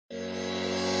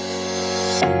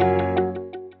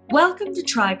Welcome to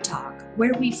Tribe Talk,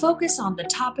 where we focus on the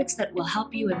topics that will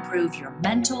help you improve your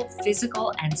mental,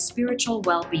 physical, and spiritual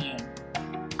well-being.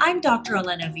 I'm Dr.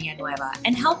 Elena Villanueva,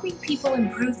 and helping people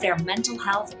improve their mental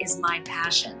health is my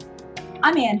passion.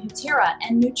 I'm Ann Hutera,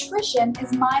 and nutrition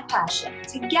is my passion.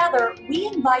 Together, we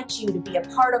invite you to be a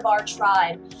part of our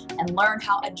tribe and learn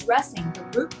how addressing the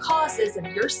root causes of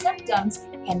your symptoms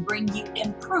can bring you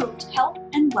improved health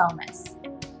and wellness.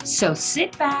 So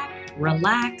sit back,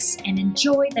 relax, and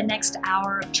enjoy the next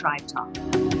hour of Tribe Talk.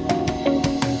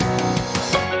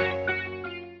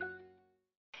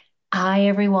 Hi,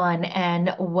 everyone,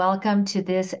 and welcome to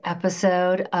this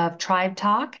episode of Tribe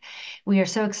Talk. We are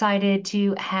so excited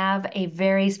to have a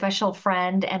very special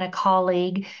friend and a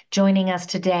colleague joining us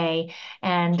today,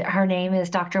 and her name is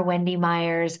Dr. Wendy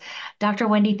Meyers. Dr.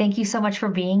 Wendy, thank you so much for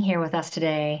being here with us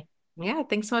today. Yeah,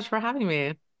 thanks so much for having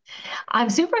me.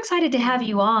 I'm super excited to have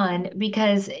you on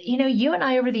because, you and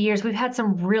I over the years, we've had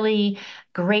some really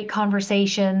great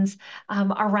conversations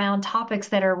around topics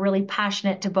that are really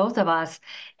passionate to both of us.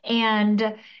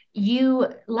 And you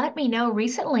let me know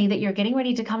recently that you're getting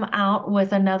ready to come out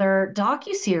with another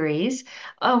docuseries.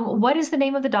 What is the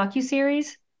name of the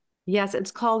docuseries? Yes,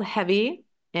 it's called Heavy,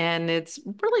 and it's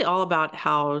really all about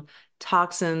how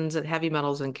toxins and heavy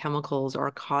metals and chemicals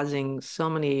are causing so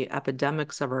many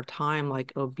epidemics of our time,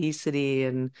 like obesity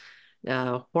and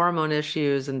hormone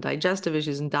issues and digestive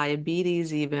issues and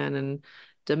diabetes even and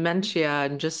dementia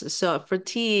and just so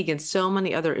fatigue and so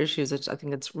many other issues. I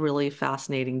think it's really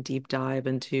fascinating deep dive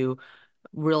into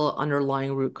real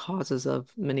underlying root causes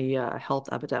of many health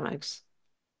epidemics.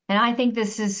 And I think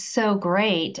this is so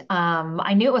great.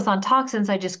 I knew it was on toxins,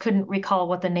 I just couldn't recall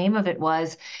what the name of it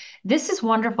was. This is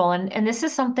wonderful. And this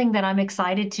is something that I'm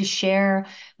excited to share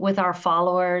with our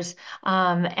followers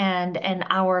and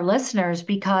our listeners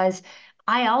because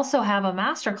I also have a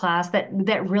masterclass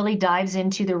that really dives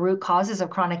into the root causes of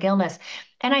chronic illness.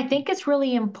 And I think it's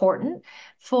really important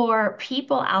for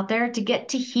people out there to get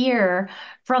to hear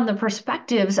from the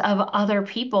perspectives of other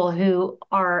people who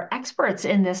are experts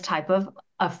in this type of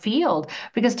a field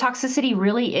because toxicity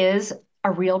really is a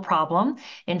real problem.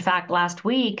 In fact, last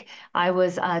week I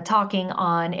was talking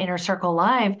on Inner Circle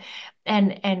Live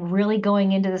and really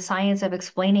going into the science of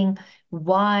explaining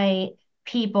why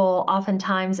people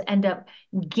oftentimes end up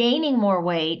gaining more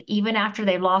weight even after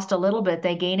they've lost a little bit,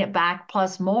 they gain it back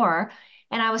plus more.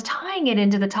 And I was tying it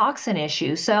into the toxin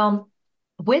issue. So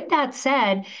with that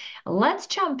said, let's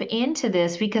jump into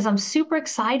this because I'm super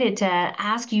excited to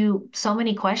ask you so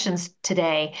many questions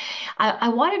today. I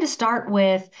wanted to start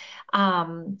with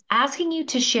asking you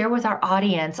to share with our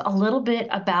audience a little bit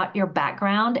about your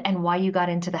background and why you got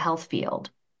into the health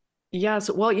field. Yes,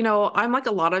 well, I'm like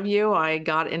a lot of you. I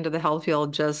got into the health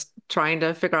field just trying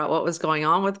to figure out what was going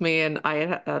on with me. And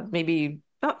I maybe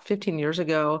about 15 years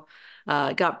ago,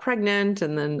 got pregnant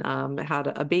and then had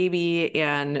a baby,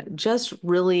 and just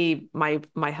really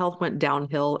my health went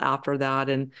downhill after that.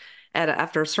 And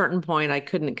after a certain point, I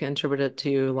couldn't contribute it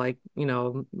to like,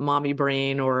 mommy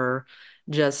brain or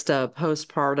just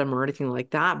postpartum or anything like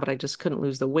that. But I just couldn't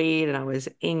lose the weight, and I was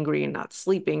angry and not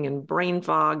sleeping and brain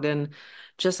fogged and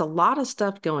just a lot of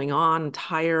stuff going on,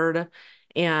 tired.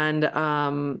 And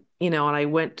I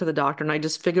went to the doctor and I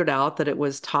just figured out that it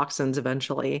was toxins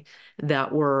eventually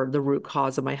that were the root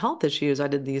cause of my health issues. I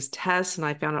did these tests and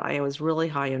I found out I was really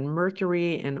high in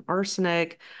mercury and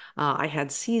arsenic. I had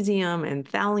cesium and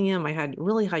thallium. I had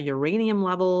really high uranium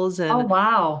levels. Oh, And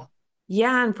wow.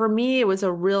 yeah, and for me, it was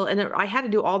a real, I had to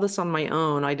do all this on my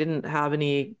own. I didn't have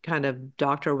any kind of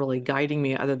doctor really guiding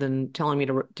me other than telling me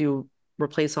to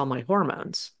replace all my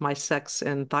hormones, my sex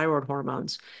and thyroid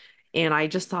hormones. And I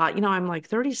just thought, I'm like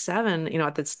 37,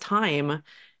 at this time.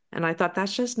 And I thought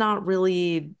that's just not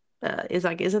really,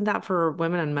 isn't that for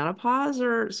women in menopause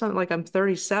or something? Like I'm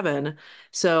 37.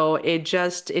 So it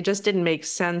just didn't make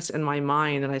sense in my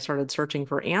mind. And I started searching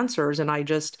for answers, and I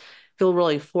just feel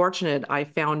really fortunate. I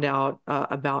found out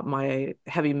about my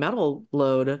heavy metal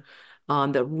load.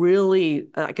 That really,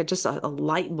 like, just a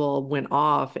light bulb went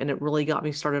off, and it really got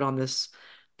me started on this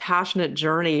passionate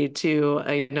journey to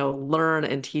learn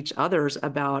and teach others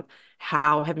about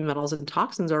how heavy metals and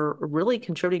toxins are really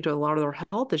contributing to a lot of their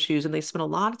health issues. And they spend a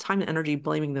lot of time and energy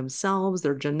blaming themselves,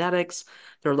 their genetics,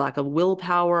 their lack of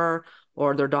willpower,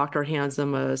 or their doctor hands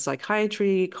them a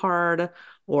psychiatry card,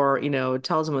 or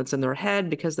tells them what's in their head,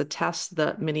 because the tests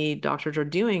that many doctors are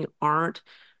doing aren't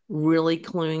really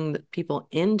cluing people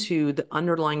into the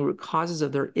underlying root causes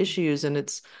of their issues. And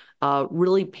it's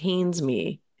really pains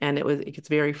me, and it gets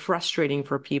very frustrating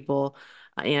for people,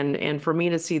 and for me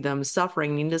to see them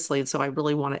suffering needlessly. So I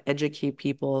really want to educate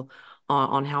people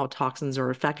on how toxins are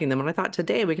affecting them. And I thought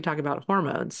today we could talk about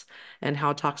hormones and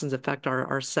how toxins affect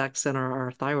our sex and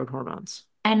our thyroid hormones.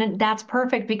 And that's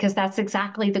perfect because that's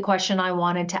exactly the question I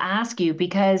wanted to ask you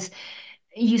because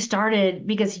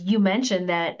you mentioned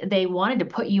that they wanted to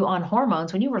put you on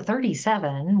hormones when you were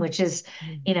 37, which is,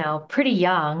 Mm. pretty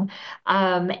young.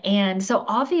 And so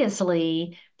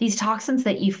obviously these toxins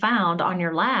that you found on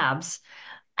your labs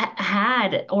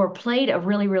had or played a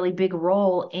really, really big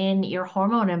role in your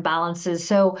hormone imbalances.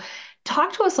 So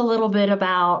talk to us a little bit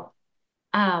about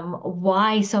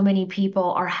why so many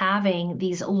people are having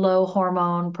these low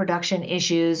hormone production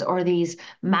issues or these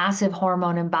massive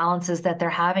hormone imbalances that they're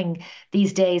having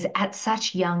these days at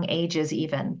such young ages,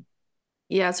 even.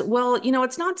 Yes, well,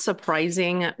 it's not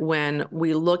surprising when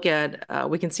we look at,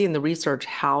 we can see in the research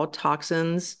how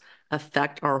toxins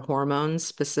affect our hormones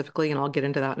specifically, and I'll get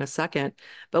into that in a second.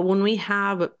 But when we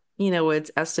have,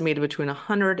 it's estimated between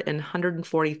 100 and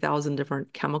 140,000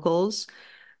 different chemicals,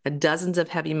 dozens of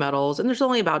heavy metals, and there's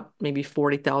only about maybe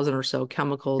 40,000 or so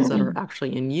chemicals that are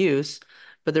actually in use,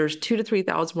 but there's 2 to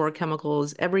 3,000 more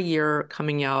chemicals every year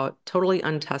coming out, totally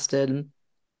untested.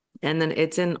 And then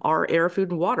it's in our air,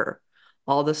 food, and water.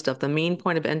 All this stuff. The main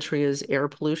point of entry is air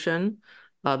pollution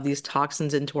of these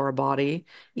toxins into our body.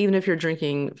 Even if you're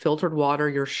drinking filtered water,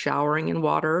 you're showering in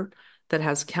water that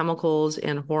has chemicals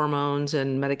and hormones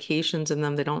and medications in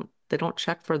them. They don't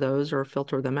check for those or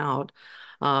filter them out.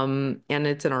 And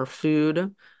it's in our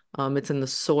food. It's in the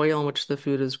soil in which the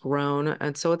food is grown.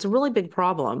 And so it's a really big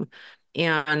problem.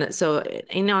 And so,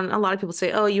 and a lot of people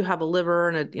say, oh, you have a liver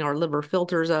and our liver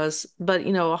filters us. But,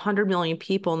 100 million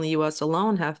people in the US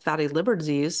alone have fatty liver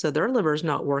disease. So their liver is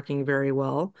not working very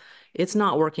well. It's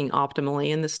not working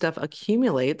optimally. And this stuff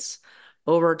accumulates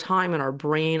over time in our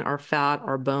brain, our fat,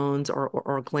 our bones,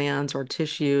 our glands, our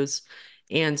tissues.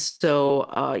 And so,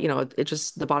 it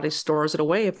just, the body stores it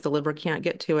away if the liver can't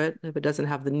get to it, if it doesn't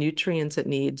have the nutrients it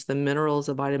needs, the minerals,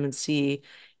 the vitamin C,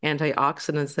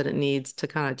 antioxidants that it needs to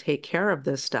kind of take care of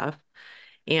this stuff.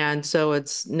 And so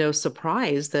it's no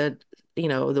surprise that,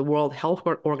 the World Health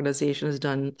Organization has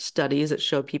done studies that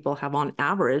show people have on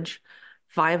average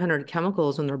 500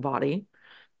 chemicals in their body.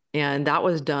 And that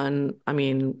was done, I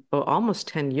mean, almost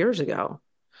 10 years ago.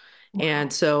 And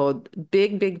Wow. so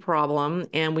big, big problem.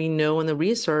 And we know in the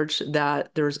research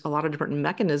that there's a lot of different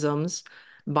mechanisms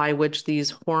by which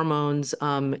these hormones,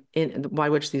 by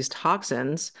which these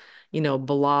toxins,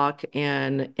 block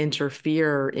and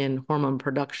interfere in hormone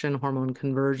production, hormone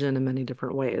conversion in many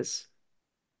different ways.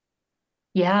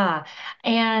 Yeah.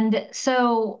 And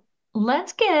so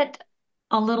let's get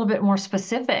a little bit more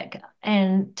specific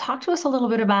and talk to us a little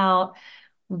bit about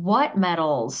what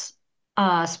metals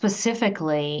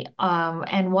specifically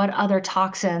and what other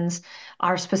toxins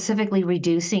are specifically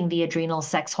reducing the adrenal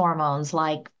sex hormones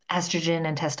like estrogen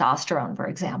and testosterone, for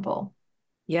example.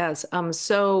 Yes.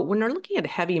 So when we're looking at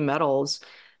heavy metals,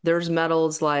 there's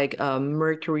metals like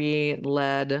mercury,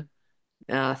 lead,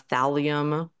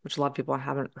 thallium, which a lot of people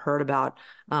haven't heard about,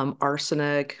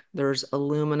 arsenic, there's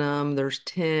aluminum, there's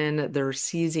tin, there's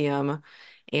cesium.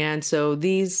 And so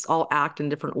these all act in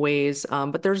different ways.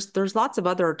 But there's lots of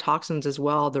other toxins as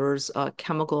well. There's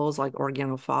chemicals like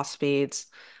organophosphates,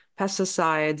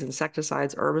 pesticides,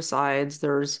 insecticides, herbicides.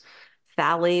 There's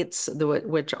phthalates,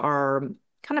 which are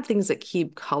kind of things that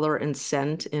keep color and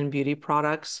scent in beauty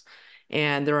products.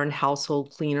 And they're in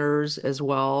household cleaners as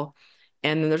well.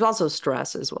 And then there's also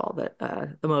stress as well,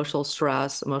 that emotional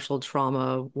stress, emotional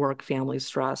trauma, work, family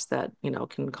stress that,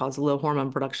 can cause low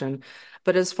hormone production.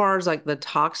 But as far as like the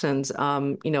toxins,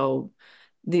 the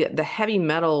heavy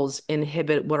metals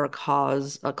inhibit what are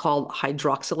called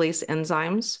hydroxylase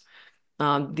enzymes.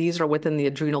 These are within the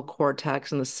adrenal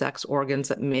cortex and the sex organs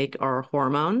that make our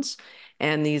hormones.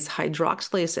 And these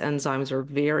hydroxylase enzymes are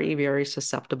very, very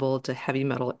susceptible to heavy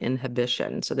metal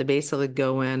inhibition. So they basically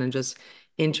go in and just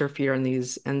interfere in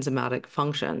these enzymatic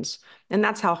functions. And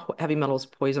that's how heavy metals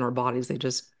poison our bodies. They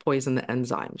just poison the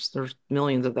enzymes. There's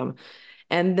millions of them.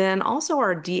 And then also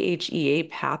our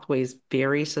DHEA pathway is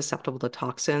very susceptible to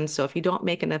toxins. So if you don't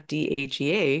make enough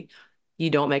DHEA, you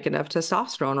don't make enough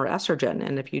testosterone or estrogen.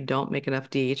 And if you don't make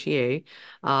enough DHEA,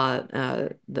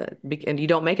 and you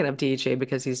don't make enough DHEA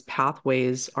because these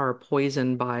pathways are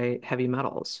poisoned by heavy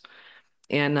metals.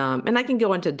 And I can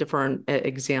go into different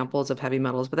examples of heavy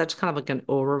metals, but that's kind of like an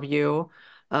overview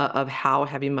of how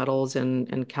heavy metals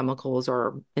and chemicals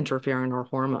are interfering in our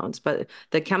hormones. But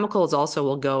the chemicals also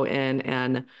will go in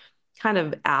and kind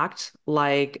of act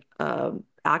like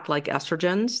act like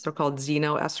estrogens. They're called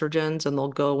xenoestrogens, and they'll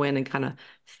go in and kind of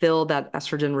fill that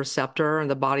estrogen receptor, and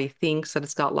the body thinks that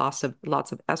it's got lots of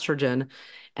estrogen,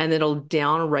 and it'll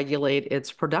down regulate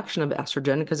its production of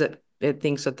estrogen because it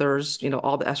thinks that there's,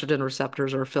 all the estrogen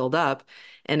receptors are filled up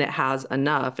and it has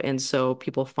enough. And so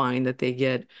people find that they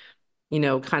get,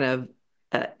 kind of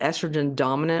estrogen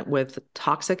dominant with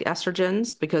toxic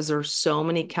estrogens because there's so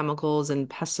many chemicals and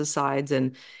pesticides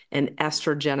and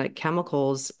estrogenic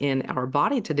chemicals in our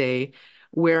body today,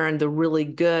 wherein the really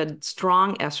good,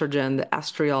 strong estrogen, the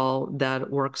estriol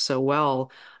that works so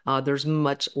well, there's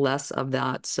much less of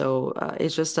that. So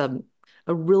it's just a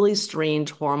really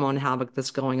strange hormone havoc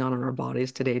that's going on in our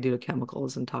bodies today due to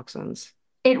chemicals and toxins.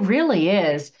 It really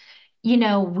is.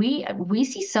 We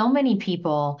see so many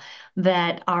people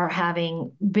that are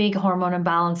having big hormone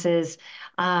imbalances.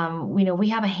 We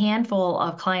have a handful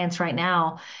of clients right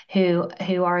now who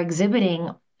are exhibiting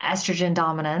estrogen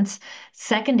dominance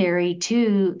secondary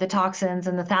to the toxins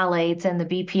and the phthalates and the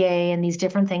BPA and these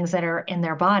different things that are in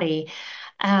their body.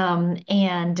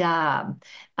 And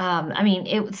I mean,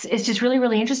 it's just really,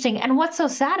 really interesting. And what's so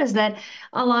sad is that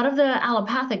a lot of the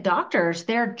allopathic doctors,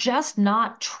 they're just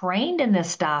not trained in this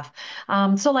stuff.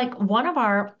 So like one of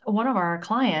our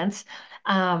clients,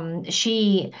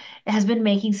 she has been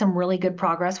making some really good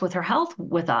progress with her health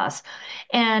with us.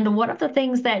 And one of the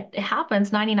things that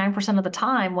happens 99% of the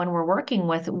time when we're working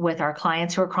with our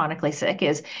clients who are chronically sick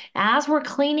is as we're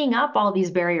cleaning up all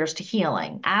these barriers to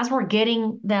healing, as we're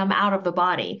getting them out of the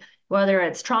body, whether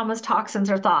it's traumas, toxins,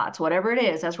 or thoughts, whatever it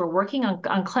is, as we're working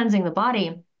on cleansing the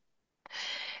body,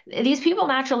 these people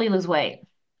naturally lose weight.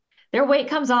 Their weight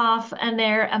comes off and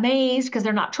they're amazed because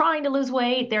they're not trying to lose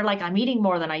weight. They're like, I'm eating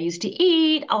more than I used to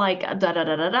eat, like da da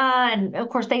da da da. And of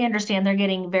course, they understand they're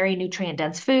getting very nutrient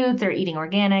dense foods. They're eating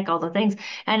organic, all the things.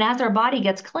 And as their body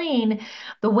gets clean,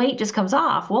 the weight just comes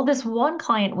off. Well, this one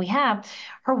client we have,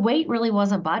 her weight really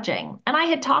wasn't budging. And I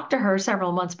had talked to her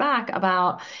several months back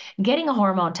about getting a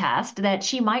hormone test that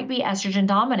she might be estrogen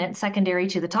dominant secondary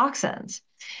to the toxins.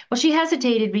 Well, she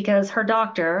hesitated because her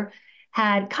doctor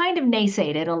had kind of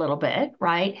naysayed it a little bit,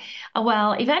 right?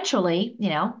 Well, eventually,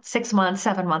 6 months,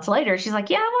 7 months later, she's like,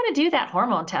 yeah, I want to do that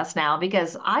hormone test now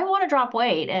because I want to drop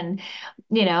weight. And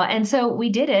so we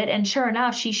did it. And sure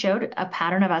enough, she showed a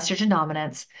pattern of estrogen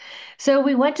dominance. So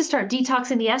we went to start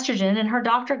detoxing the estrogen, and her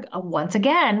doctor, once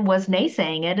again, was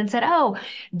naysaying it and said, oh,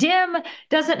 DIM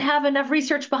doesn't have enough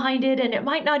research behind it, and it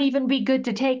might not even be good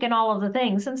to take, and all of the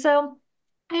things. And so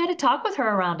I had to talk with her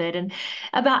around it and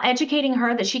about educating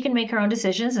her that she can make her own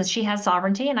decisions and she has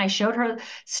sovereignty. And I showed her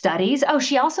studies. Oh,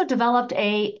 she also developed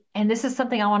and this is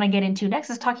something I want to get into next,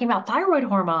 is talking about thyroid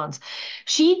hormones.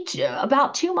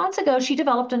 About 2 months ago, she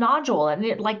developed a nodule and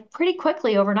it like pretty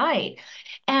quickly overnight.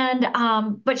 And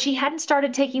but she hadn't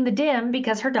started taking the DIM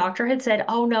because her doctor had said,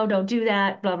 oh no, don't do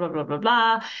that, blah, blah, blah, blah,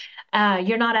 blah.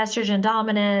 You're not estrogen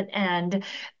dominant, and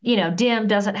DIM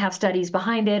doesn't have studies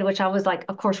behind it, which I was like,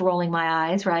 of course, rolling my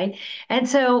eyes, right? And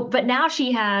so, but now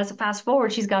she has, fast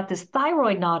forward, she's got this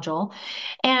thyroid nodule.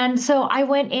 And so I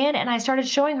went in and I started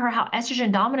showing her how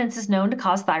estrogen dominance is known to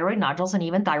cause thyroid nodules and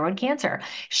even thyroid cancer.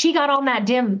 She got on that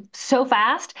DIM so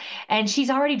fast, and she's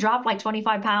already dropped like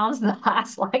 25 pounds in the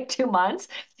last like 2 months.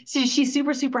 So she's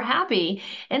super, super happy.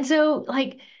 And so,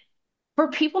 like, for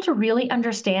people to really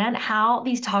understand how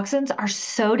these toxins are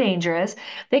so dangerous,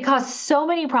 they cause so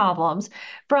many problems,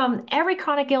 from every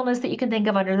chronic illness that you can think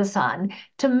of under the sun,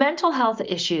 to mental health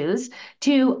issues,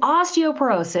 to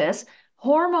osteoporosis,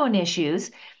 hormone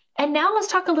issues. And now let's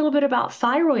talk a little bit about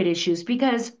thyroid issues,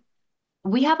 because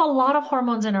we have a lot of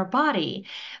hormones in our body,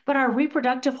 but our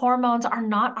reproductive hormones are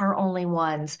not our only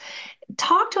ones.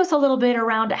 Talk to us a little bit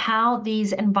around how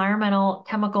these environmental,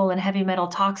 chemical, and heavy metal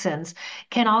toxins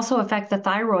can also affect the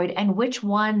thyroid, and which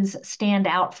ones stand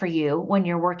out for you when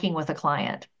you're working with a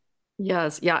client.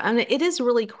 Yes, yeah. And it is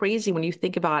really crazy when you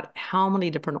think about how many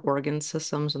different organ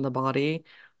systems in the body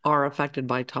are affected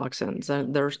by toxins.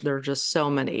 And there's just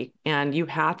so many. And you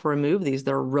have to remove these.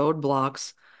 They're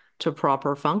roadblocks to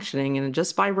proper functioning. And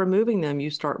just by removing them, you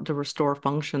start to restore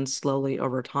function slowly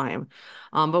over time.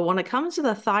 But when it comes to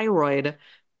the thyroid,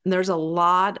 there's a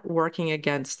lot working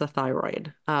against the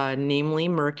thyroid, namely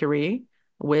mercury,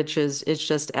 which is it's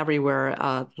just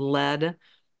everywhere. Lead,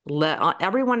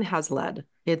 everyone has lead.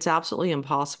 It's absolutely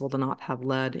impossible to not have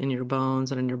lead in your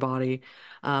bones and in your body.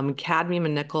 Cadmium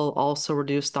and nickel also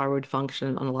reduce thyroid function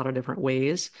in a lot of different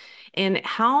ways. And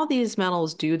how these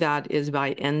metals do that is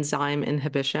by enzyme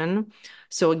inhibition.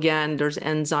 So again, there's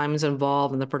enzymes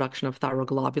involved in the production of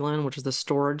thyroglobulin, which is the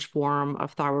storage form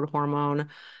of thyroid hormone.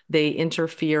 They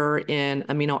interfere in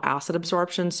amino acid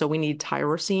absorption. So we need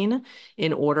tyrosine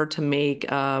in order to make,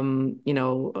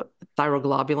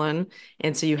 thyroglobulin.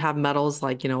 And so you have metals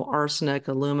like, arsenic,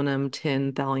 aluminum,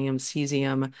 tin, thallium,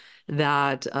 cesium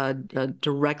that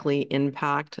directly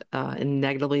impact and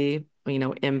negatively,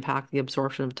 impact the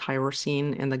absorption of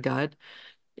tyrosine in the gut.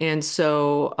 And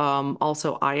so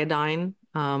also iodine.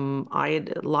 A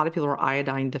lot of people are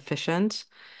iodine deficient.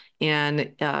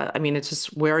 And I mean, it's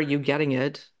just where are you getting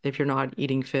it if you're not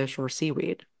eating fish or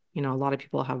seaweed? A lot of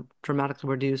people have dramatically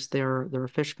reduced their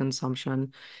fish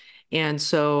consumption. And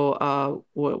so,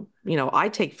 I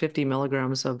take 50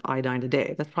 milligrams of iodine a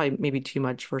day. That's probably maybe too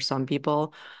much for some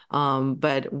people,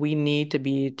 but we need to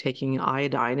be taking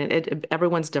iodine. And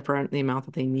everyone's different, the amount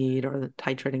that they need or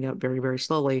titrating up very, very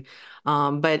slowly.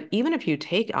 But even if you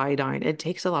take iodine, it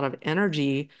takes a lot of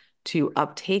energy to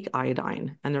uptake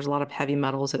iodine. And there's a lot of heavy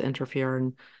metals that interfere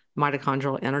in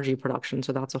mitochondrial energy production.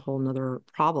 So that's a whole nother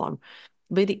problem.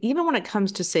 But even when it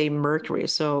comes to, say, mercury,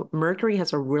 so mercury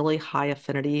has a really high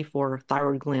affinity for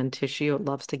thyroid gland tissue. It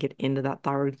loves to get into that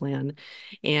thyroid gland,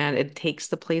 and it takes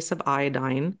the place of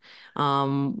iodine,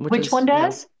 which Which is, one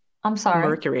does? I'm sorry.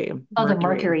 mercury, Oh, the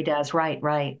mercury. mercury does. Right,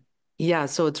 right. Yeah,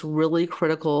 so it's really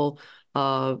critical.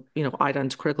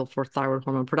 Iodine's critical for thyroid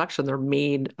hormone production. They're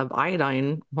made of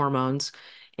iodine hormones.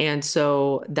 And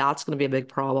so that's going to be a big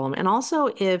problem. And also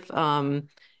if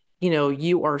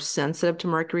you are sensitive to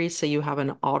mercury, say you have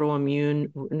an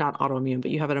autoimmune, not autoimmune, but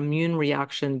you have an immune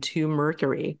reaction to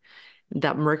mercury,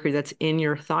 that mercury that's in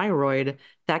your thyroid,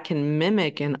 that can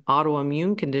mimic an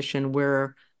autoimmune condition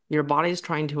where your body's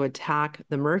trying to attack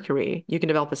the mercury. You can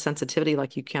develop a sensitivity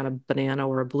like you can a banana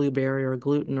or a blueberry or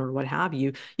gluten or what have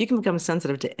you. You can become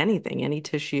sensitive to anything, any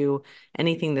tissue,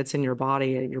 anything that's in your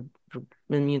body, your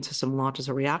immune system launches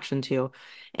a reaction to.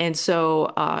 And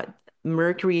so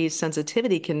mercury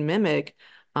sensitivity can mimic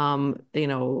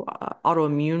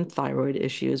autoimmune thyroid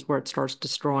issues where it starts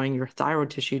destroying your thyroid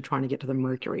tissue trying to get to the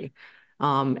mercury.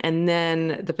 And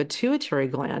then the pituitary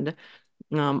gland,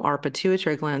 our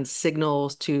pituitary gland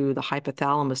signals to the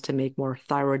hypothalamus to make more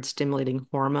thyroid stimulating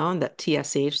hormone, that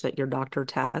TSH that your doctor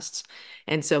tests.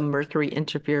 And so mercury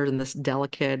interferes in this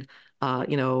delicate,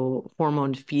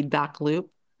 hormone feedback loop,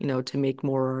 to make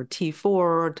more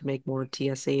T4, to make more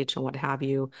TSH and what have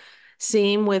you.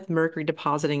 Same with mercury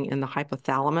depositing in the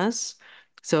hypothalamus.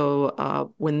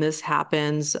 So when this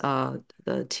happens,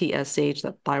 the TSH,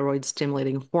 that thyroid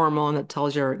stimulating hormone that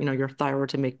tells your thyroid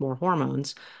to make more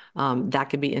hormones, that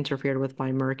could be interfered with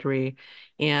by mercury.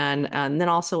 And then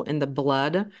also in the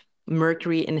blood,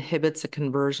 mercury inhibits the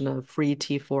conversion of free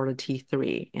T4 to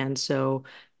T3. And so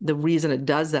the reason it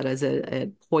does that is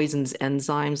it poisons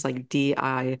enzymes like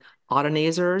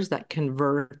deiodinasers that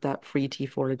convert that free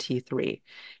T4 to T3.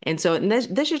 And so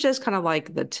this is just kind of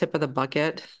like the tip of the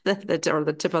bucket, or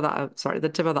the tip of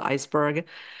the iceberg.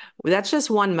 That's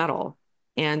just one metal.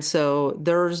 And so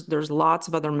there's lots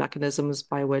of other mechanisms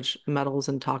by which metals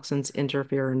and toxins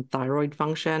interfere in thyroid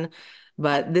function.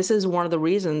 But this is one of the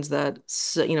reasons that,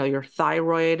 your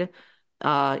thyroid,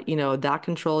 that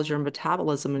controls your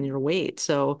metabolism and your weight.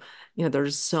 So,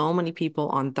 there's so many people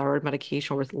on thyroid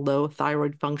medication with low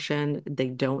thyroid function. They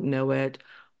don't know it,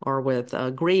 or with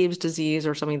Graves' disease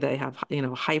or something. They have,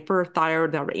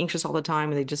 hyperthyroid. They're anxious all the time,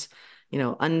 and they just,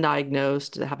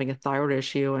 undiagnosed having a thyroid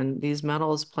issue. And these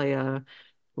metals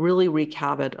really wreak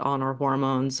havoc on our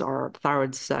hormones, our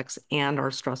thyroid sex, and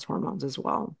our stress hormones as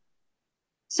well.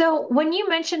 So, when you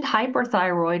mentioned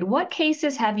hyperthyroid, what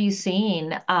cases have you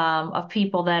seen of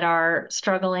people that are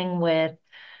struggling with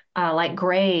like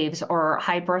Graves or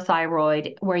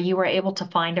hyperthyroid, where you were able to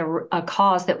find a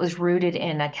cause that was rooted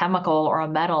in a chemical or a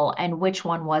metal, and which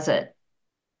one was it?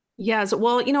 Yes,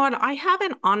 well, you know what? I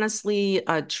haven't honestly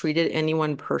treated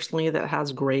anyone personally that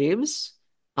has Graves.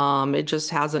 It just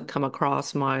hasn't come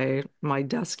across my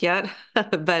desk yet.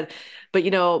 But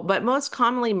most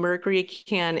commonly mercury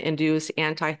can induce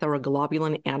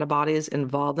antithyroglobulin antibodies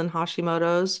involved in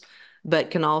Hashimoto's, but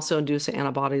can also induce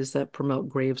antibodies that promote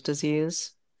Graves'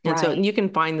 disease. And Right. you can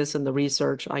find this in the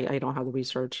research. I don't have the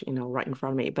research, right in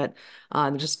front of me, but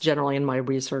just generally in my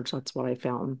research, that's what I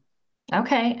found.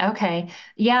 Okay, okay.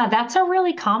 Yeah, that's a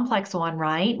really complex one,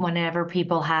 right? Whenever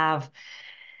people have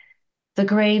the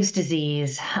Graves'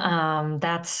 disease,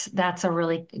 that's a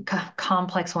really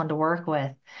complex one to work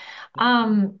with.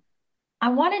 Um, I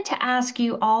wanted to ask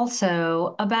you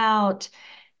also about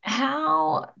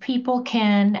how people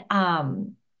can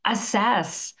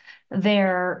assess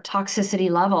their toxicity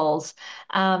levels,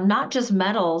 not just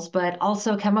metals, but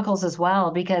also chemicals as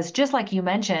well. Because just like you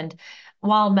mentioned,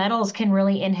 while metals can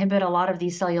really inhibit a lot of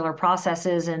these cellular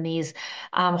processes and these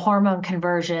hormone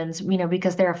conversions,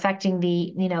 because they're affecting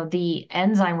the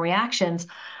enzyme reactions,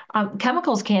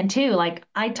 chemicals can too. Like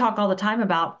I talk all the time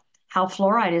about how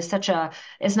fluoride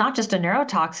is not just a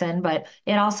neurotoxin, but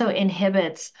it also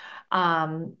inhibits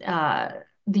um, uh,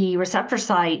 the receptor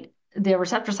site's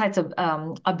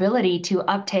ability to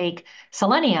uptake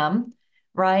selenium,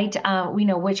 right?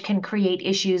 Which can create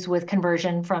issues with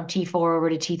conversion from T4 over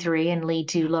to T3 and lead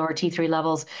to lower T3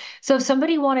 levels. So if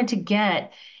somebody wanted to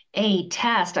get a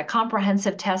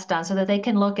comprehensive test done so that they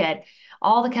can look at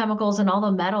all the chemicals and all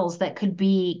the metals that could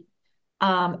be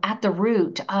at the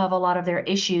root of a lot of their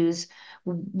issues,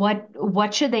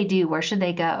 what should they do? Where should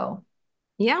they go?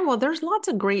 Yeah, well, there's lots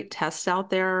of great tests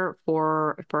out there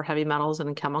for heavy metals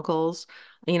and chemicals.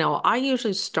 I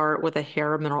usually start with a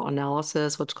hair mineral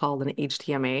analysis, which is called an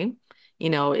HTMA.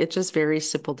 It's just very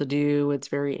simple to do. It's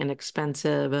very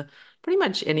inexpensive. Pretty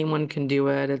much anyone can do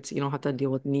it. You don't have to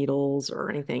deal with needles or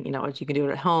anything. You can do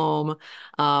it at home.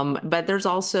 But there's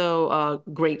also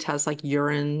great tests like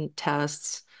urine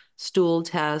tests, stool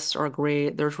tests are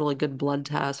great. There's really good blood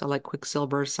tests. I like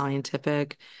Quicksilver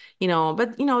Scientific.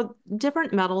 But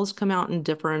different metals come out in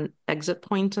different exit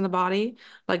points in the body.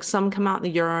 Like some come out in the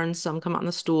urine, some come out in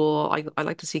the stool. I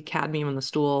like to see cadmium in the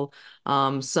stool.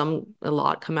 A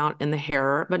lot come out in the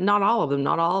hair, but not all of them.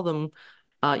 Not all of them.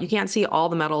 You can't see all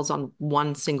the metals on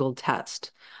one single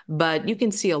test, but you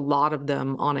can see a lot of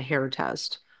them on a hair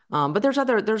test. But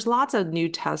there's lots of new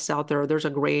tests out there. There's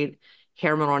a great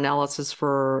hair mineral analysis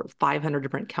for 500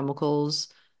 different chemicals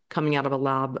coming out of a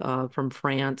lab from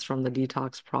France, from the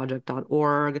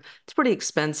detoxproject.org. It's pretty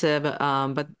expensive,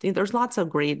 but there's lots of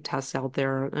great tests out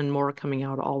there and more coming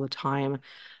out all the time.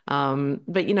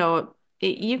 But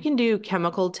you can do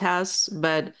chemical tests,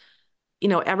 but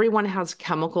everyone has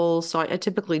chemicals, so I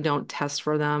typically don't test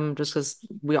for them just because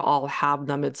we all have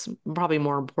them. It's probably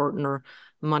more important or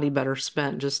money better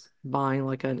spent just buying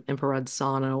like an infrared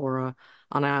sauna or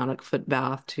an ionic foot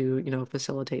bath to,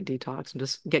 facilitate detox and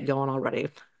just get going already.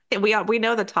 We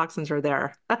know the toxins are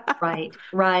there. Right,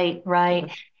 right,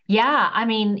 right. Yeah, I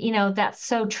mean, that's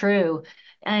so true.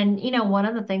 And one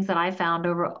of the things that I found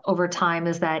over time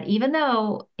is that even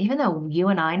though you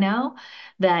and I know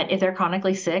that if they're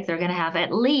chronically sick, they're going to have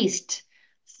at least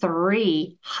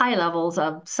three high levels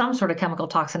of some sort of chemical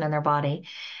toxin in their body.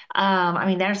 I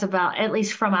mean, there's about, at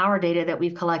least from our data that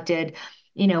we've collected,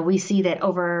 we see that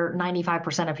over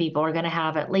 95% of people are going to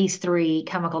have at least three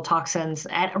chemical toxins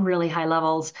at really high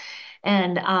levels.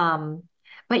 And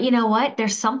but you know what?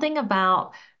 There's something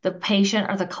about the patient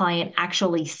or the client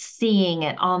actually seeing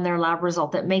it on their lab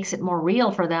result that makes it more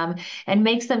real for them and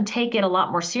makes them take it a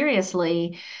lot more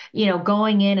seriously,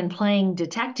 going in and playing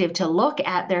detective to look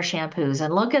at their shampoos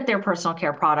and look at their personal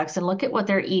care products and look at what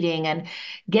they're eating and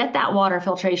get that water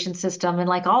filtration system and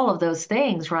like all of those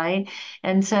things, right?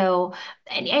 And so,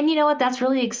 and you know what? That's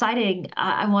really exciting.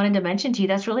 I wanted to mention to you,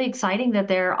 that's really exciting that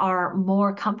there are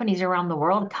more companies around the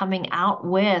world coming out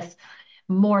with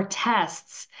more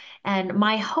tests. And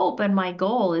my hope and my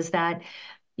goal is that,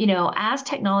 as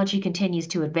technology continues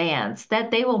to advance,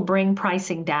 that they will bring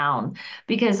pricing down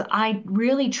because I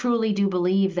really truly do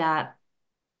believe that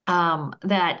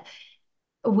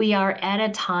we are at a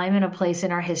time and a place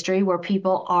in our history where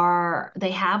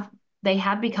they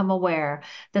have become aware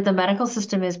that the medical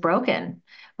system is broken,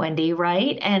 Wendy,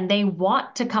 right? And they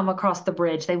want to come across the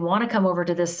bridge. They want to come over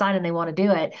to this side and they want to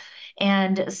do it.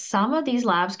 And some of these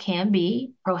labs can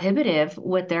be prohibitive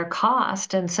with their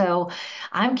cost. And so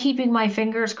I'm keeping my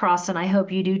fingers crossed, and I hope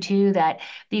you do too, that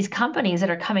these companies that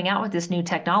are coming out with this new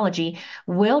technology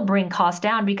will bring costs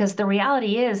down because the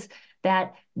reality is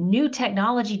that new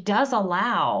technology does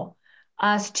allow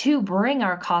us to bring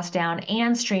our costs down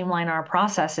and streamline our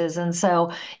processes. And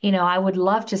so, I would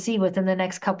love to see within the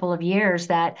next couple of years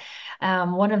that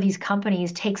one of these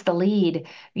companies takes the lead,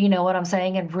 you know what I'm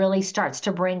saying, and really starts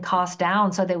to bring costs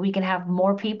down so that we can have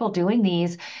more people doing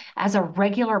these as a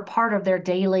regular part of their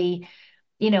daily,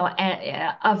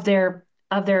 of their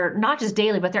not just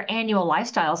daily, but their annual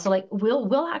lifestyle. So like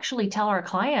we'll actually tell our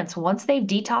clients once they've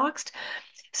detoxed,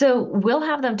 so we'll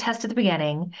have them test at the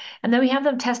beginning, and then we have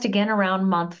them test again around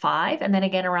month 5, and then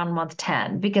again around month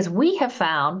 10, because we have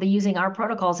found that using our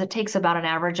protocols, it takes about an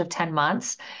average of 10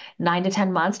 months, 9 to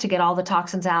 10 months to get all the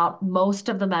toxins out. Most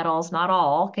of the metals, not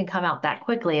all, can come out that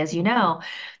quickly, as you know.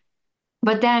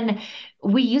 But then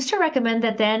we used to recommend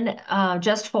that then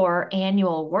just for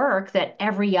annual work that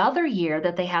every other year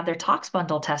that they have their tox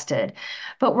bundle tested.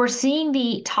 But we're seeing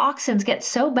the toxins get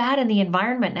so bad in the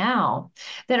environment now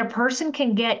that a person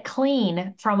can get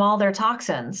clean from all their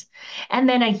toxins. And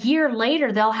then a year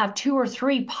later, they'll have two or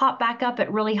three pop back up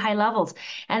at really high levels.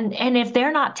 And if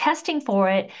they're not testing for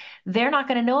it, they're not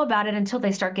going to know about it until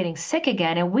they start getting sick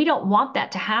again. And we don't want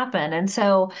that to happen. And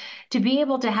so to be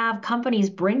able to have companies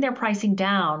bring their pricing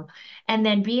down and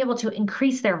then be able to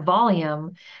increase their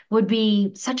volume would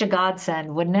be such a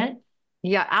godsend, wouldn't it?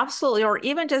 Yeah, absolutely. Or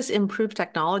even just improve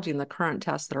technology in the current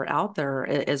tests that are out there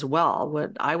as well.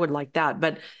 I would like that.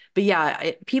 But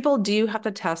yeah, people do have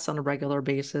to test on a regular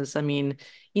basis. I mean,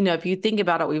 if you think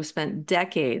about it, we've spent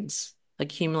decades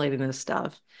accumulating this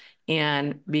stuff.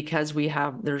 And because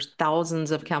there's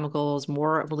thousands of chemicals,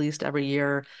 more released every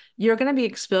year, you're going to be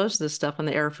exposed to this stuff in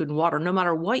the air, food, and water, no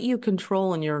matter what you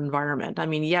control in your environment. I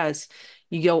mean, yes,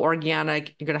 you go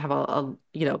organic, you're going to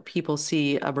have people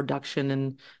see a reduction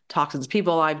in toxins.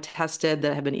 People I've tested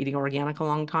that have been eating organic a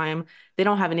long time, they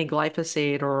don't have any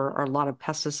glyphosate or a lot of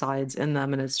pesticides in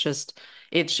them. And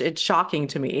it's shocking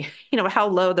to me, how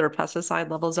low their pesticide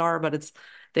levels are, but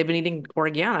they've been eating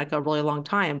organic a really long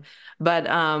time. But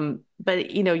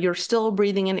you're still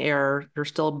breathing in air, you're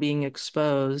still being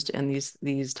exposed, and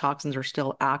these toxins are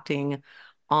still acting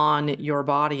on your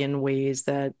body in ways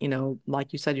that,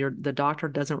 like you said, the doctor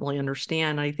doesn't really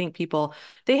understand. And I think people,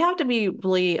 they have to be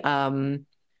really kind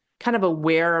of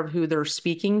aware of who they're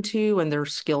speaking to and their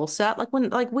skill set.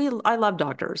 I love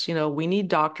doctors, we need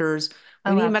doctors, we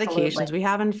Oh, need medications, absolutely. we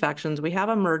have infections, we have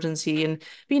emergency, and,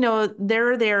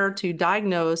 they're there to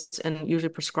diagnose and usually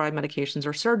prescribe medications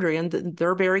or surgery, and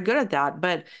they're very good at that.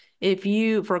 But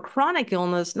for chronic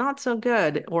illness, not so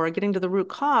good, or getting to the root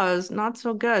cause, not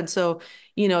so good. So,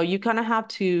 you kind of have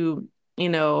to,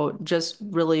 just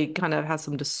really kind of have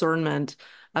some discernment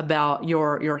about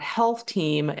your health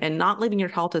team and not leaving your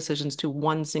health decisions to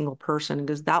one single person,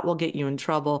 because that will get you in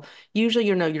trouble. Usually,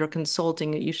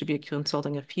 you should be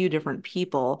consulting a few different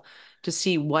people to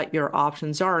see what your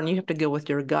options are. And you have to go with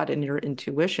your gut and your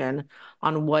intuition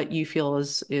on what you feel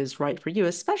is right for you,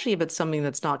 especially if it's something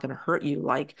that's not going to hurt you,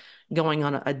 like going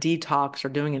on a detox or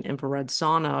doing an infrared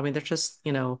sauna. I mean, there's just,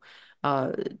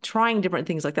 trying different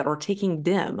things like that, or taking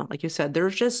DIM. Like you said,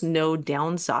 there's just no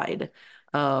downside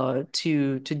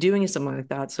to doing something like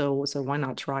that. So why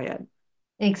not try it?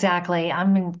 Exactly.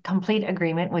 I'm in complete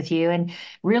agreement with you and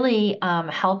really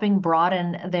helping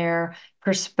broaden their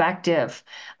perspective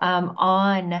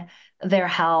on their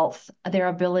health, their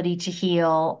ability to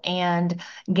heal, and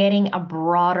getting a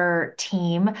broader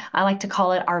team. I like to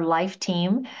call it our life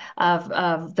team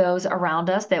of those around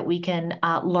us that we can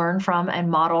learn from and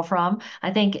model from.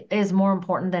 I think is more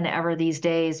important than ever these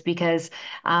days because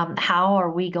how are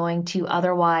we going to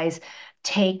otherwise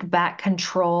take back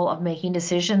control of making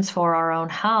decisions for our own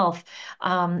health,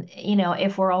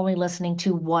 if we're only listening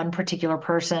to one particular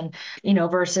person,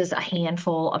 versus a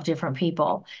handful of different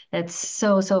people. It's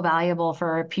so, so valuable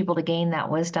for people to gain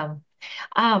that wisdom.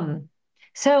 Um,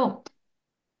 so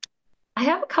I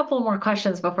have a couple more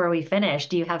questions before we finish.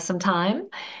 Do you have some time?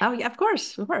 Oh yeah, of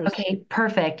course, of course. Okay,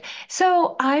 perfect.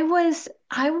 So I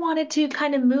wanted to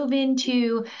kind of move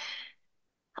into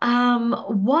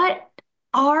what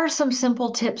are some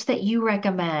simple tips that you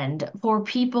recommend for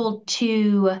people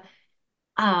to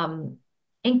um,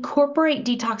 incorporate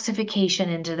detoxification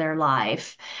into their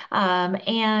life,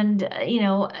 and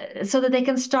so that they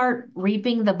can start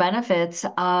reaping the benefits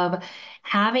of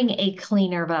having a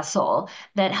cleaner vessel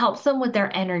that helps them with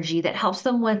their energy, that helps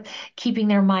them with keeping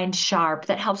their mind sharp,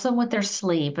 that helps them with their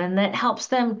sleep, and that helps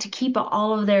them to keep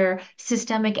all of their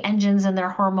systemic engines and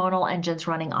their hormonal engines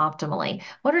running optimally.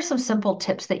 What are some simple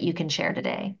tips that you can share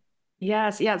today?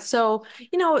 Yes, yeah. So,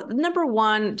 number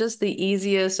one, just the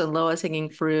easiest and lowest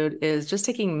hanging fruit is just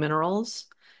taking minerals.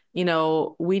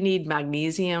 We need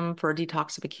magnesium for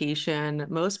detoxification.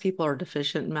 Most people are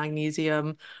deficient in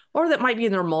magnesium, or that might be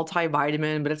in their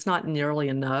multivitamin, but it's not nearly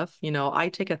enough. I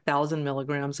take 1,000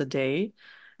 milligrams a day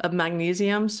of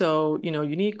magnesium. So, you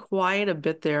need quite a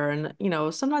bit there. And,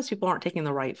 sometimes people aren't taking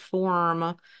the right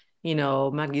form.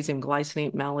 Magnesium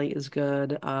glycinate malate is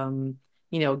good.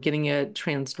 Getting it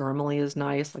transdermally is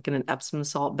nice, like in an Epsom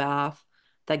salt bath.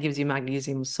 That gives you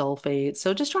magnesium sulfate.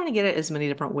 So just trying to get it as many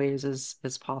different ways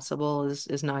as possible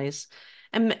is nice.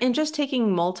 And just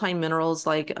taking multi-minerals,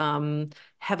 like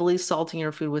heavily salting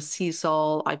your food with sea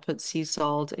salt. I put sea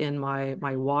salt in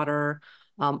my water.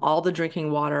 All the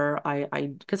drinking water,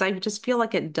 I because I just feel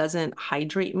like it doesn't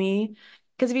hydrate me.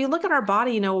 Because if you look at our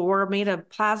body, we're made of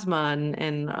plasma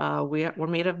and we're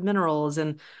made of minerals,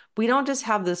 and we don't just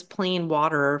have this plain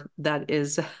water that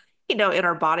is, in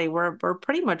our body. We're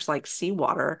pretty much like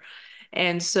seawater.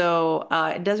 And so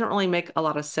it doesn't really make a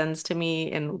lot of sense to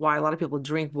me, and why a lot of people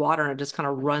drink water and it just kind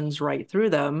of runs right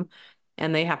through them.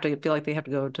 And they have to feel like they have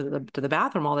to go to the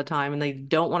bathroom all the time, and they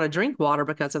don't want to drink water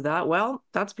because of that. Well,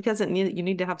 that's because you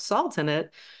need to have salt in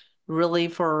it really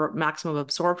for maximum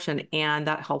absorption, and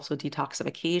that helps with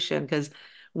detoxification. Because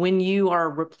when you are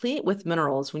replete with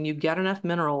minerals, when you get enough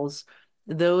minerals,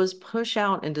 those push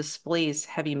out and displace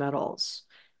heavy metals.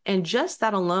 And just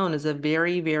that alone is a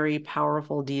very, very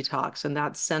powerful detox. And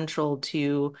that's central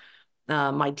to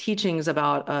my teachings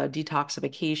about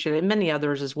detoxification and many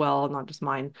others as well, not just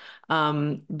mine.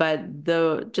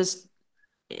 But just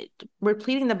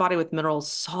repleting the body with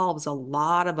minerals solves a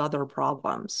lot of other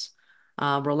problems.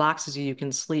 Relaxes you, you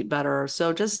can sleep better.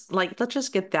 So just like, let's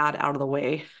just get that out of the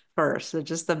way first, so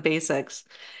just the basics.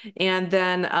 And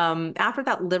then after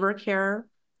that, liver care,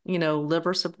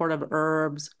 liver supportive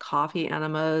herbs, coffee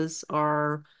enemas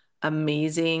are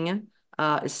amazing,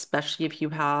 especially if you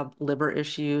have liver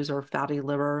issues or fatty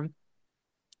liver.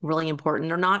 Really important.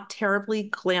 They're not terribly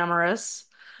glamorous.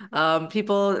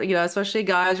 People, especially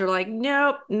guys, are like,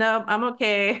 nope, nope, I'm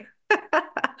okay.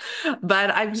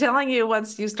 But I'm telling you,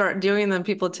 once you start doing them,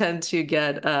 people tend to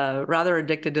get rather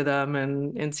addicted to them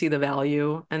and see the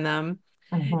value in them.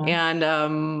 Mhm.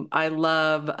 And I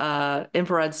love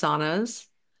infrared saunas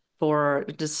for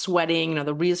just sweating.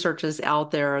 The research is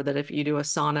out there that if you do a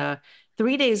sauna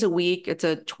 3 days a week, it's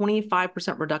a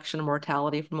 25% reduction in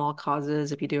mortality from all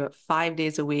causes. If you do it 5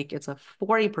 days a week, it's a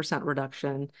 40%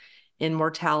 reduction in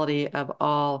mortality of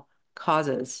all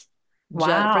causes. Just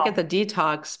forget Wow. the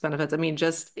detox benefits. I mean,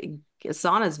 just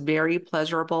sauna is very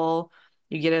pleasurable.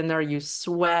 You get in there, you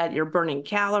sweat, you're burning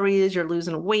calories, you're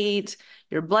losing weight,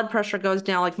 your blood pressure goes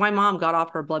down. Like my mom got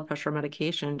off her blood pressure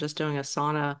medication just doing a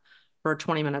sauna for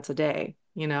 20 minutes a day,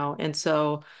 and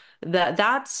so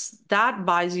that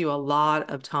buys you a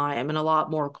lot of time and a lot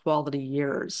more quality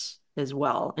years as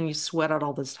well. And you sweat out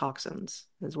all those toxins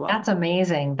as That's well.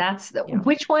 amazing. Yeah.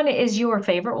 Which one is your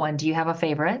favorite one? Do you have a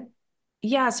favorite?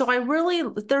 Yeah, so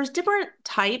there's different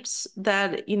types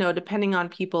that, depending on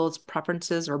people's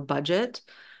preferences or budget.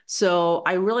 So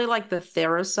I really like the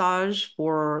Therasage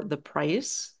for the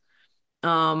price.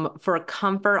 For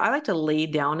comfort, I like to lay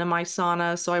down in my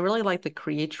sauna. So I really like the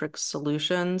Creatrix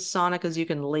Solutions sauna because you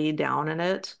can lay down in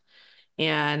it.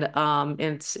 And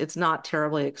it's not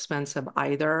terribly expensive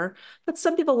either. But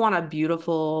some people want a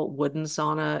beautiful wooden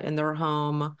sauna in their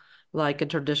home, like a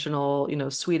traditional,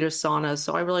 Swedish sauna.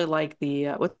 So I really like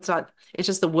it's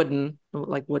just the wooden,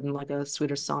 like a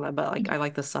Swedish sauna, but like I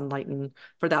like the Sunlight and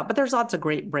for that. But there's lots of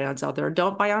great brands out there.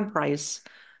 Don't buy on price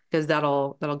because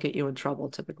that'll get you in trouble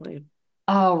typically.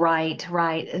 Oh, right,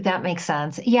 right. That makes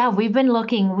sense. Yeah, we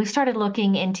started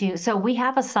looking into, so we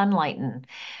have a Sunlighten.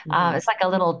 Mhm. It's like a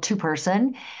little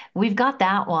two-person. We've got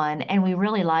that one and we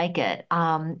really like it.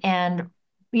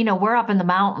 We're up in the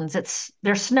mountains.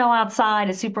 There's snow outside.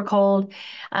 It's super cold.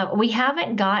 We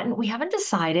haven't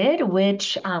decided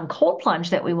which cold plunge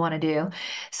that we want to do.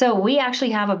 So we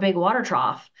actually have a big water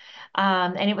trough.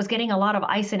 And it was getting a lot of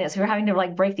ice in it. So we're having to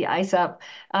like break the ice up.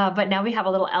 But now we have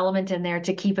a little element in there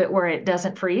to keep it where it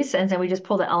doesn't freeze. And then we just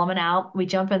pull the element out, we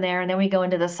jump in there, and then we go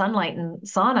into the sunlight and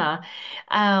sauna.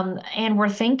 And we're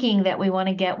thinking that we want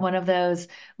to get one of those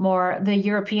the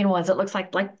European ones. It looks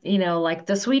like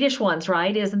the Swedish ones,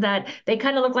 right? Isn't that they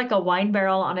kind of look like a wine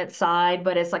barrel on its side,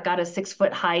 but it's like got a 6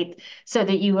 foot height so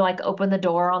that you like open the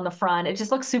door on the front. It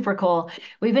just looks super cool.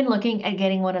 We've been looking at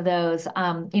getting one of those.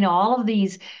 All of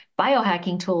these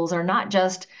biohacking tools are not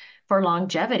just for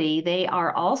longevity, they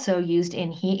are also used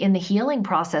in the healing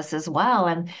process as well.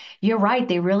 And you're right,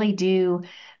 they really do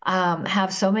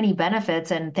have so many benefits.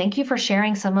 And thank you for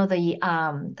sharing some of the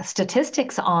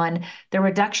statistics on the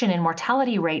reduction in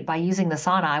mortality rate by using the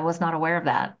sauna. I was not aware of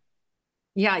that.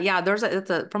 Yeah, yeah.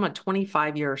 It's from a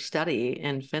 25-year study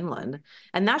in Finland,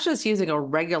 and that's just using a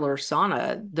regular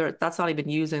sauna. That's not even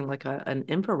using like an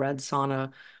infrared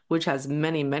sauna, which has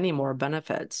many, many more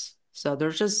benefits. So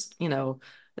there's just,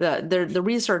 the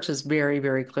research is very,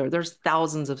 very clear. There's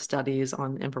thousands of studies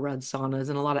on infrared saunas,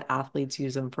 and a lot of athletes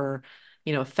use them for,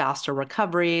 faster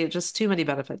recovery. Just too many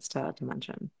benefits to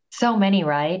mention. So many,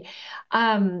 right?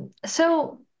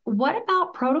 So what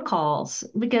about protocols?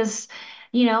 Because,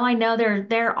 I know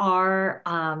there are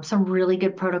some really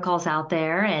good protocols out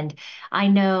there, and I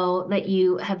know that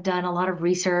you have done a lot of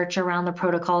research around the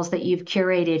protocols that you've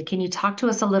curated. Can you talk to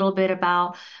us a little bit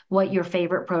about what your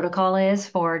favorite protocol is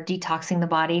for detoxing the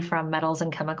body from metals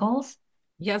and chemicals?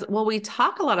 Yes, well, we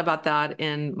talk a lot about that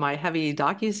in my Heavy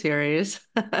Docuseries.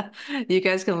 You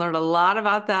guys can learn a lot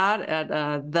about that at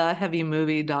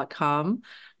theheavymovie.com.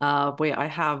 I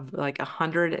have like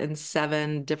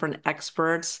 107 different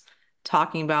experts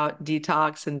talking about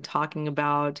detox and talking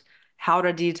about how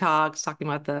to detox, talking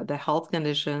about the health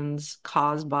conditions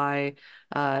caused by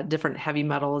different heavy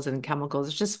metals and chemicals.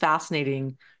 It's just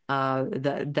fascinating,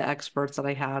 the experts that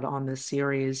I had on this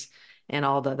series and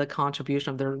all the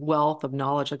contribution of their wealth of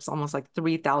knowledge. It's almost like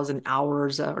 3,000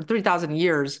 hours or 3,000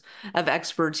 years of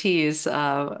expertise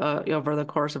over the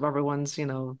course of everyone's,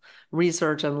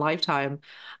 research and lifetime.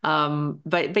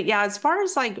 But yeah, as far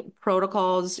as like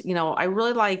protocols, I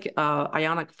really like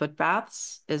ionic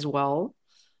footbaths as well.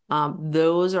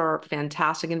 Those are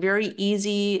fantastic and very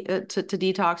easy to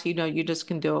detox. You just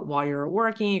can do it while you're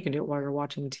working. You can do it while you're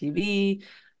watching TV.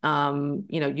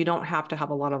 You don't have to have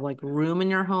a lot of like room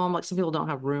in your home. Like some people don't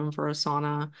have room for a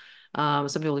sauna.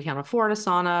 Some people can't afford a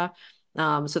sauna.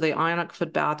 So the ionic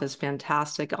foot bath is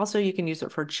fantastic. Also, you can use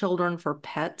it for children, for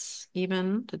pets,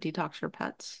 even to detox your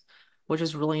pets, which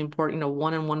is really important.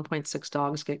 1 in 1.6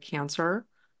 dogs get cancer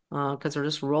because they're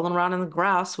just rolling around in the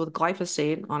grass with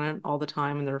glyphosate on it all the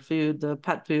time in their food. The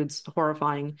pet food's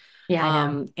horrifying. Yeah, I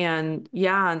know. And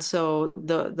yeah, and so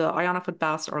the ionic foot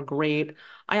baths are great.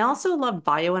 I also love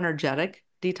bioenergetic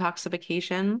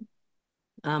detoxification.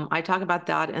 I talk about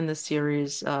that in the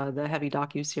series, the Heavy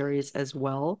Docuseries as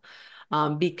well,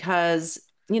 because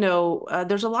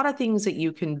there's a lot of things that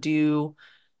you can do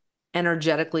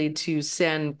energetically to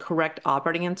send correct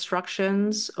operating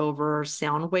instructions over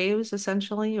sound waves,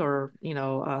 essentially, or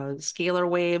scalar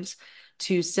waves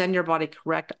to send your body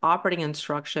correct operating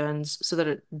instructions so that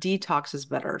it detoxes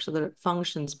better, so that it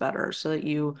functions better, so that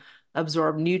you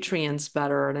absorb nutrients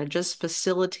better, and it just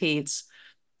facilitates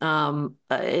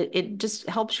it just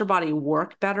helps your body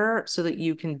work better so that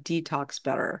you can detox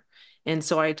better. And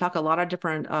so I talk a lot of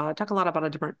different talk a lot about a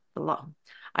different a lot.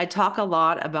 I talk a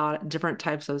lot about different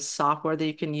types of software that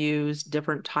you can use,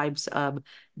 different types of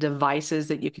devices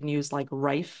that you can use, like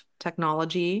Rife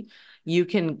technology. You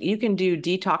can do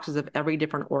detoxes of every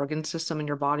different organ system in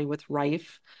your body with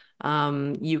Rife.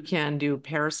 You can do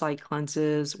parasite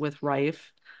cleanses with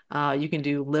Rife. You can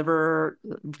do liver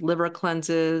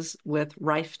cleanses with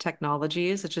Rife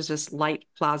Technologies, which is just light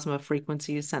plasma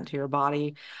frequencies sent to your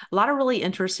body. A lot of really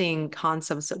interesting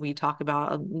concepts that we talk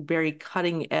about, very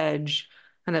cutting edge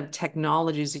kind of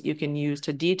technologies that you can use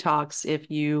to detox if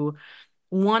you're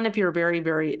very,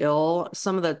 very ill,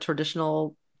 some of the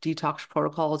traditional detox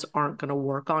protocols aren't going to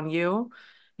work on you.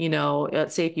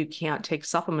 Let's say if you can't take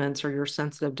supplements or you're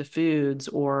sensitive to foods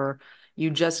or you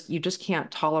just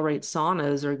can't tolerate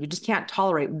saunas or you just can't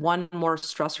tolerate one more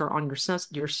stressor on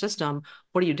your system,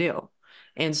 what do you do?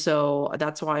 And so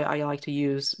that's why I like to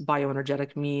use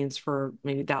bioenergetic means for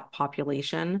maybe that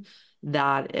population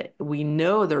we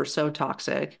know they're so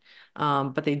toxic,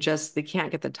 but they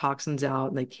can't get the toxins out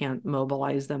and they can't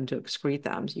mobilize them to excrete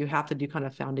them. So you have to do kind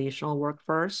of foundational work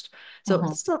first. So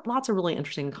Mhm. it's lots of really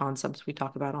interesting concepts we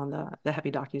talk about on the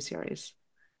Heavy docuseries.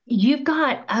 You've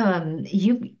got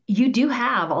you do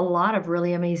have a lot of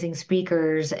really amazing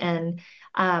speakers, and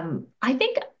I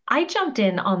think I jumped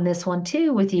in on this one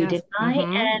too with you, Yes. didn't I?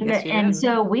 And Yes, you and did.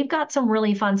 so we've got some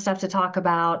really fun stuff to talk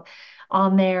about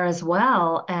on there as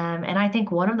well. And I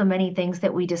think one of the many things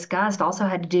that we discussed also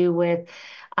had to do with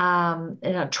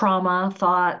trauma,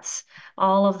 thoughts,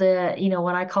 all of the,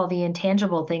 what I call the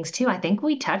intangible things too. I think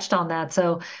we touched on that.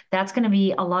 So that's going to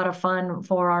be a lot of fun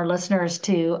for our listeners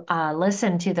to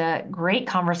listen to the great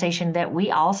conversation that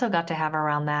we also got to have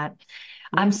around that.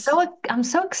 Yes. I'm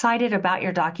so excited about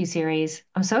your docuseries.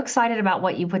 I'm so excited about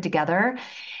what you put together.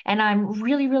 And I'm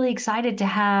really, really excited to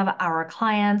have our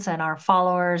clients and our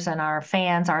followers and our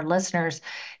fans, our listeners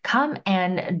come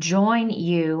and join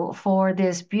you for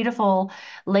this beautiful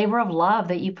labor of love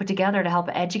that you put together to help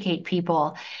educate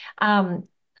people. Um,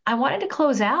 I wanted to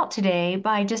close out today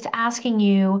by just asking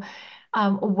you,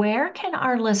 where can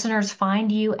our listeners find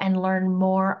you and learn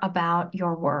more about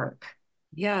your work?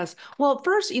 Yes. Well,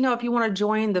 first, if you want to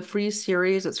join the free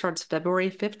series, it starts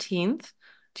February 15th,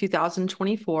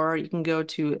 2024. You can go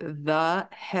to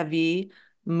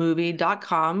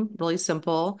theheavymovie.com, really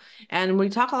simple. And we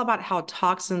talk all about how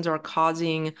toxins are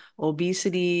causing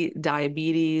obesity,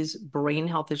 diabetes, brain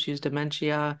health issues,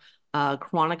 dementia,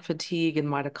 chronic fatigue and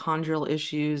mitochondrial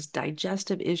issues,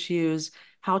 digestive issues,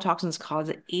 how toxins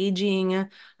cause aging.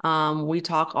 We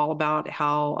talk all about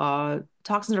how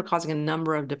toxins are causing a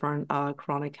number of different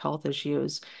chronic health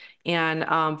issues.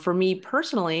 And for me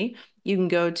personally, you can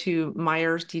go to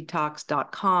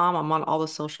meyersdetox.com. I'm on all the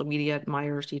social media at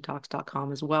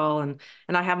meyersdetox.com as well. And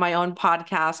I have my own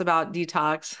podcast about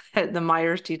detox, the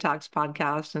Meyers Detox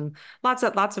podcast, and lots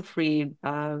of free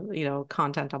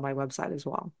content on my website as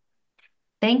well.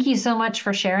 Thank you so much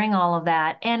for sharing all of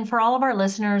that. And for all of our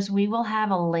listeners, we will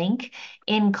have a link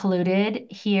included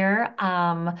here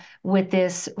with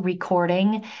this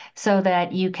recording so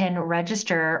that you can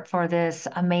register for this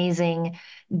amazing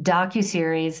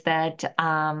docuseries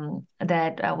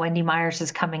that Wendy Meyers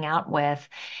is coming out with.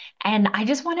 And I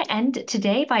just want to end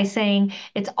today by saying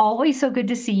it's always so good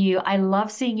to see you. I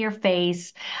love seeing your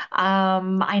face.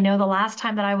 I know the last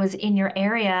time that I was in your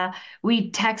area,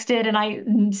 we texted and I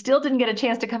still didn't get a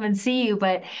chance to come and see you,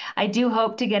 but I do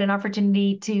hope to get an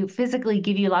opportunity to physically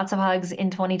give you lots of hugs in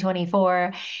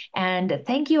 2024. And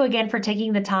thank you again for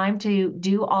taking the time to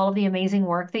do all of the amazing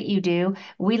work that you do.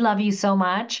 We love you so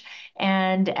much.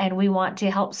 And we want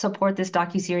to help support this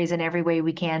docuseries in every way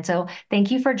we can. So thank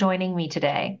you for joining me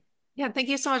today. Yeah, thank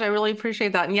you so much. I really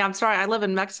appreciate that. And yeah, I'm sorry, I live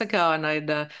in Mexico, and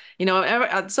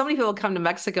so many people come to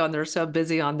Mexico and they're so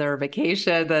busy on their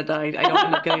vacation that I don't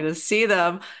end up getting to see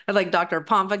them. And like Dr.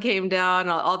 Pompa came down,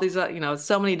 all these,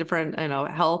 so many different,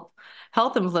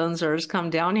 health influencers come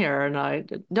down here, and I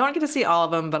don't get to see all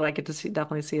of them, but I get to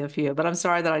definitely see a few. But I'm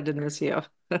sorry that I did miss you.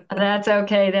 That's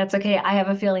okay. That's okay. I have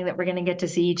a feeling that we're going to get to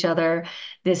see each other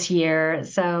this year.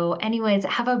 So, anyways,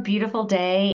 have a beautiful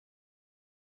day.